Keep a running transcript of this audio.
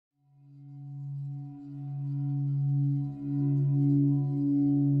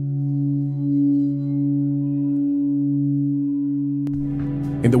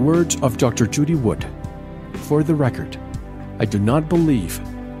In the words of Dr. Judy Wood, for the record, I do not believe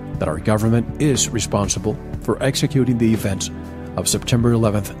that our government is responsible for executing the events of September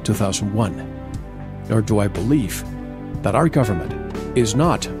 11th, 2001, nor do I believe that our government is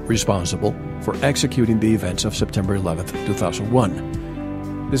not responsible for executing the events of September 11th,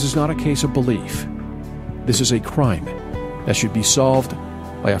 2001. This is not a case of belief. This is a crime that should be solved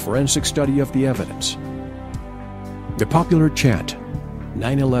by a forensic study of the evidence. The popular chant,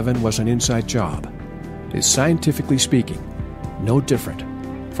 9/11 was an inside job, is scientifically speaking no different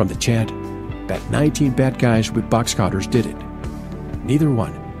from the chant that 19 bad guys with box cutters did it. Neither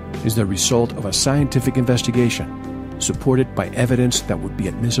one is the result of a scientific investigation supported by evidence that would be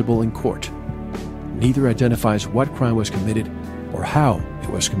admissible in court. Neither identifies what crime was committed or how it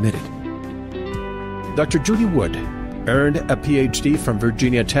was committed. Dr. Judy Wood earned a PhD from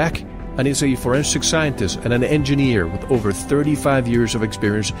Virginia Tech and is a forensic scientist and an engineer with over 35 years of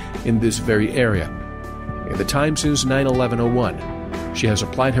experience in this very area. In the time since 9/11/01, she has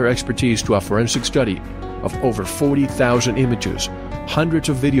applied her expertise to a forensic study of over 40,000 images, hundreds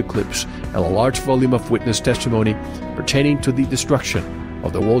of video clips, and a large volume of witness testimony pertaining to the destruction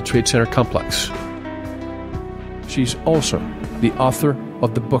of the World Trade Center complex. She's also the author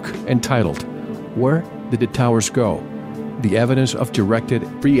of the book entitled Where Did the Towers Go? The Evidence of Directed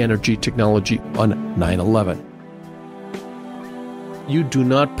Free Energy Technology on 9/11. You do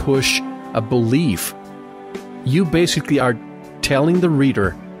not push a belief. You basically are telling the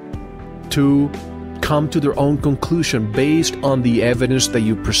reader to come to their own conclusion based on the evidence that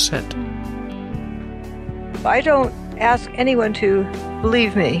you present. I don't ask anyone to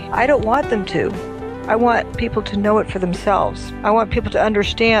believe me. I don't want them to. I want people to know it for themselves. I want people to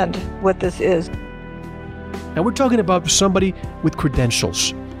understand what this is. Now we're talking about somebody with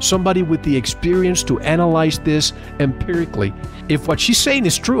credentials, somebody with the experience to analyze this empirically. If what she's saying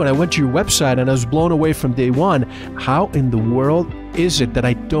is true, and I went to your website and I was blown away from day one, how in the world is it that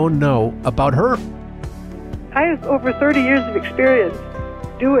I don't know about her? I have over 30 years of experience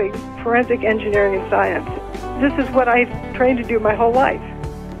doing forensic engineering and science. This is what I've trained to do my whole life.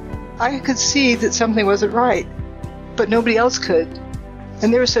 I could see that something wasn't right, but nobody else could.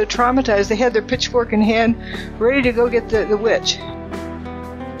 And they were so traumatized, they had their pitchfork in hand, ready to go get the witch.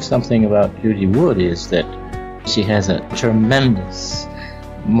 Something about Judy Wood is that she has a tremendous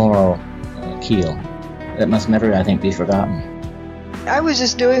moral keel that must never, I think, be forgotten. I was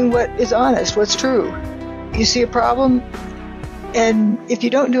just doing what is honest, what's true. You see a problem, and if you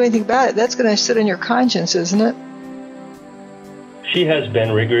don't do anything about it, that's going to sit on your conscience, isn't it? She has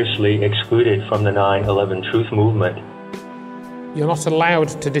been rigorously excluded from the 9/11 Truth Movement. You're not allowed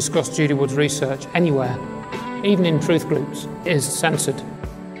to discuss Judy Wood's research anywhere, even in truth groups. It is censored.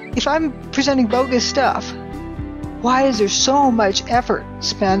 If I'm presenting bogus stuff, why is there so much effort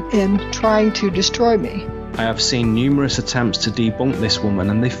spent in trying to destroy me? I have seen numerous attempts to debunk this woman,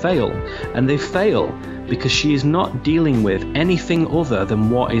 and they fail. And they fail because she is not dealing with anything other than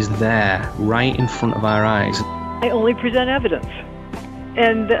what is there, right in front of our eyes. I only present evidence,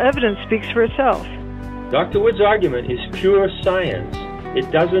 and the evidence speaks for itself. Dr. Wood's argument is pure science.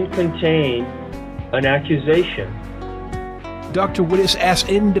 It doesn't contain an accusation. Dr. Wood is as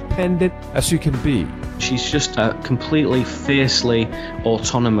independent as you can be. She's just a completely fiercely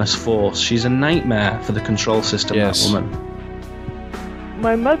autonomous force. She's a nightmare for the control system, Yes. that woman.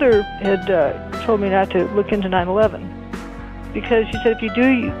 My mother had told me not to look into 9/11 because she said, if you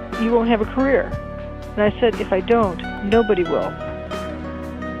do, you won't have a career. And I said, if I don't, nobody will.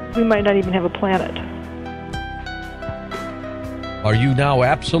 We might not even have a planet. Are you now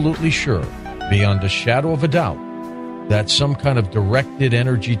absolutely sure, beyond a shadow of a doubt, that some kind of directed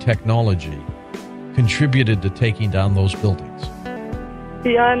energy technology contributed to taking down those buildings?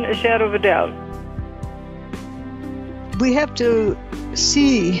 Beyond a shadow of a doubt. We have to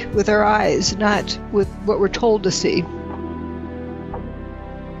see with our eyes, not with what we're told to see.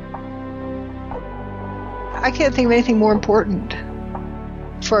 I can't think of anything more important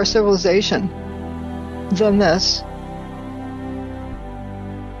for our civilization than this.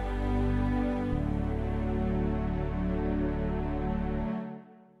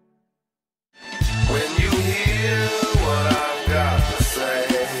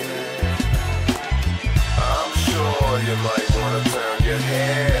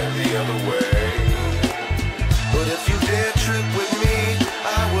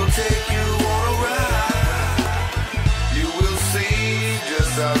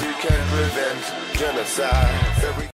 Genocide.